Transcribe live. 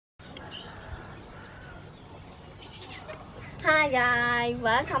Hi guys,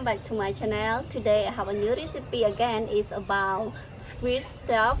 welcome back to my channel. Today I have a new recipe again. It's about squid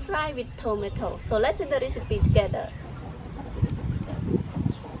stir fry with tomato. So let's see the recipe together.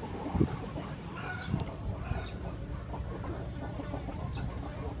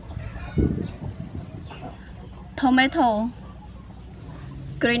 Tomato,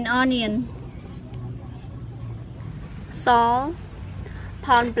 green onion, salt,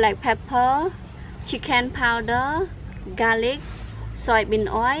 pound black pepper, chicken powder, garlic,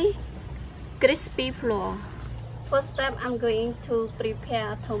 soybean oil, crispy flour. First step, I'm going to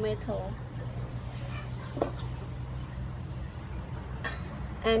prepare tomato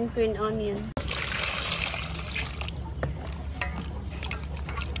and green onion.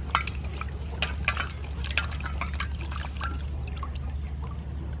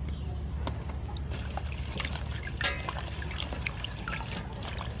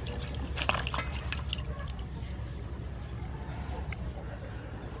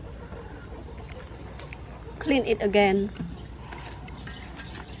 Clean it again.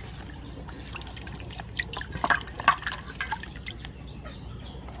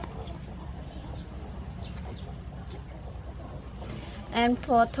 And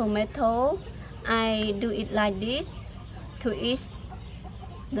for tomato, I do it like this to ease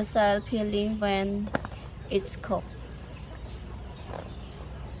the cell peeling when it's cooked.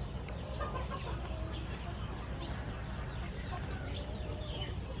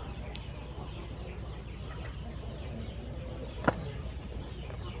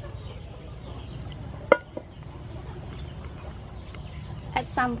 Add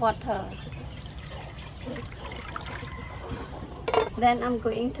some water. Then I'm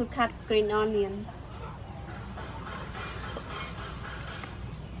going to cut green onion.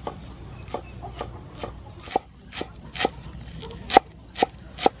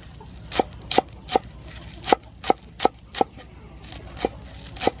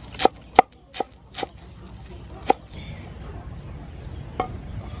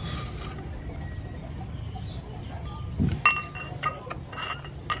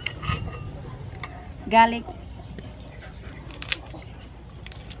 Garlic,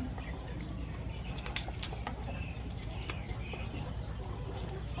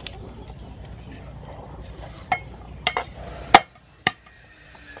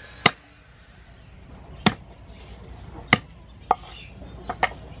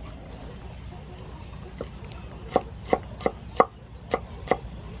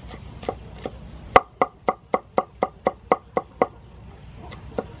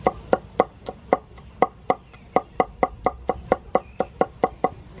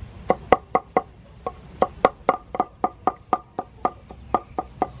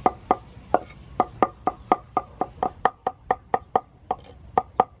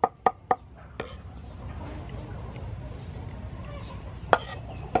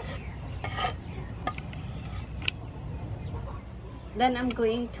 then I'm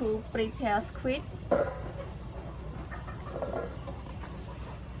going to prepare squid.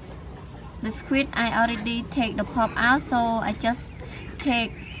 The squid I already take the pulp out, so I just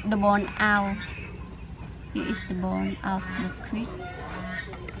take the bone out. Here is the bone of the squid.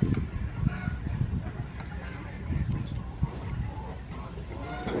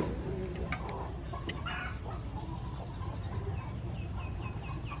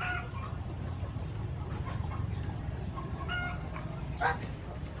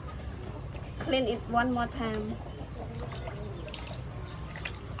 Clean it one more time.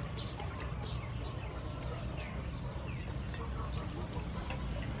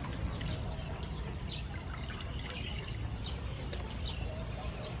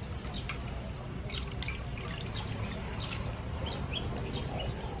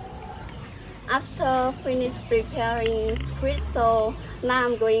 After finish preparing squid, so now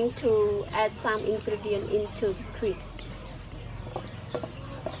I'm going to add some ingredient into the squid.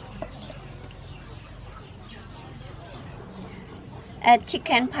 Add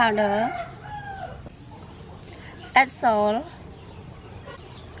chicken powder, add salt,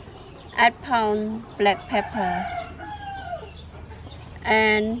 add pound black pepper,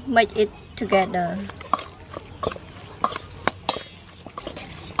 and mix it together.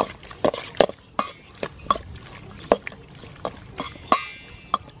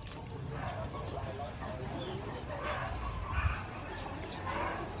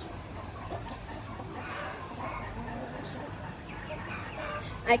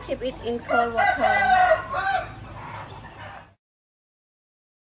 I keep it in cold water.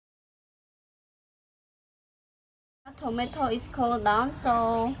 Tomato is cooled down,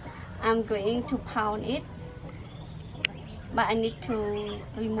 so I'm going to pound it. But I need to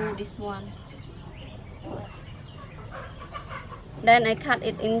remove this one first. Then I cut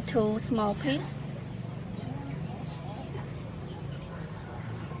it into small pieces.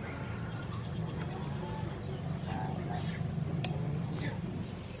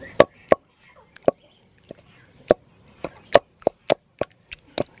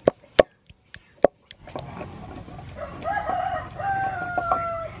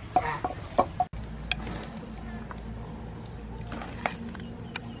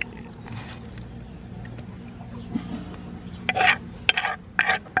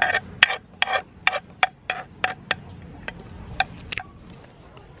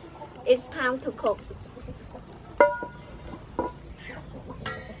 It's time to cook.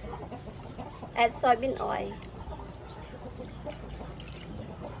 Add soybean oil.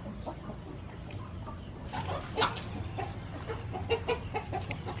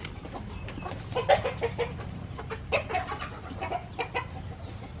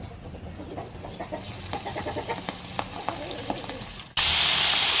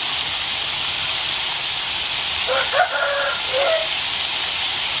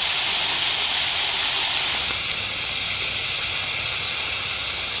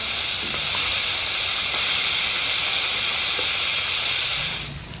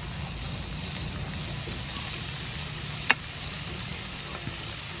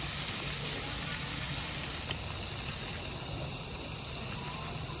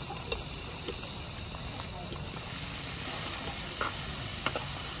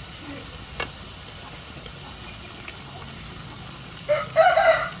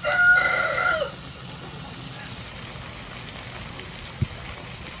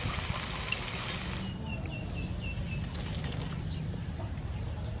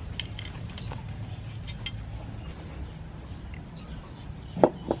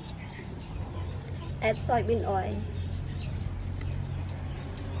 Add soybean oil.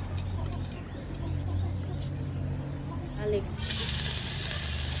 Garlic.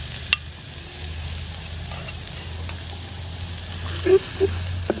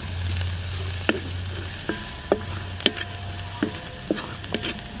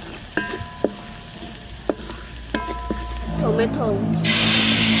 Tomato.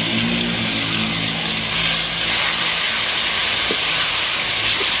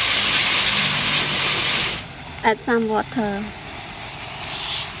 Add some water.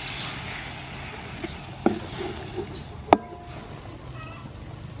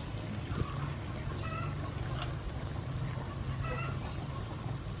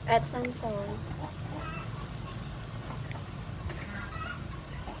 Add some salt.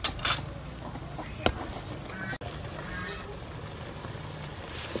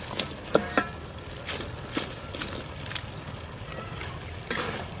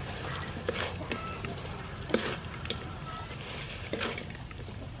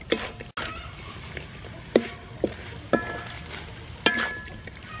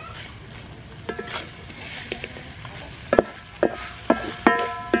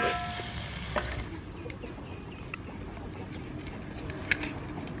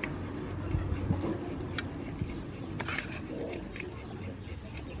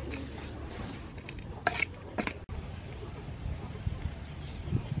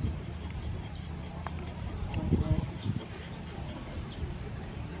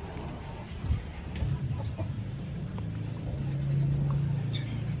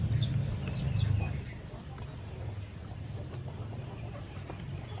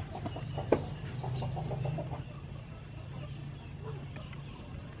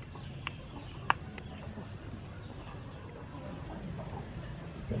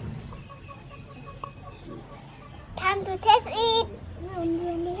 Time to taste it.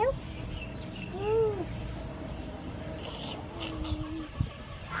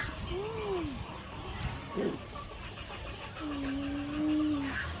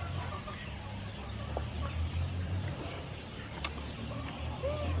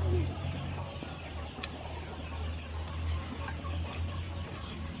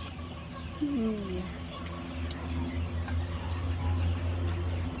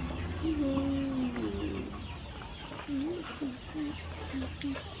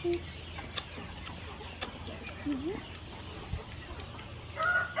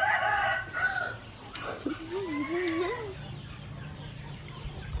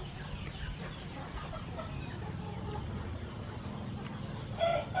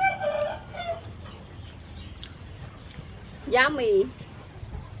 Yummy.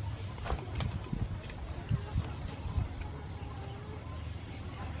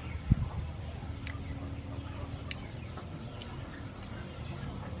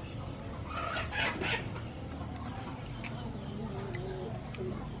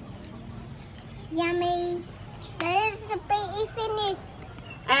 Yummy. The recipe is finished.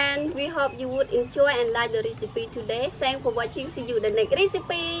 and we hope you would enjoy and like the recipe today. Thanks for watching. See you the next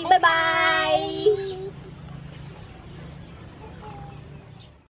recipe. Bye bye.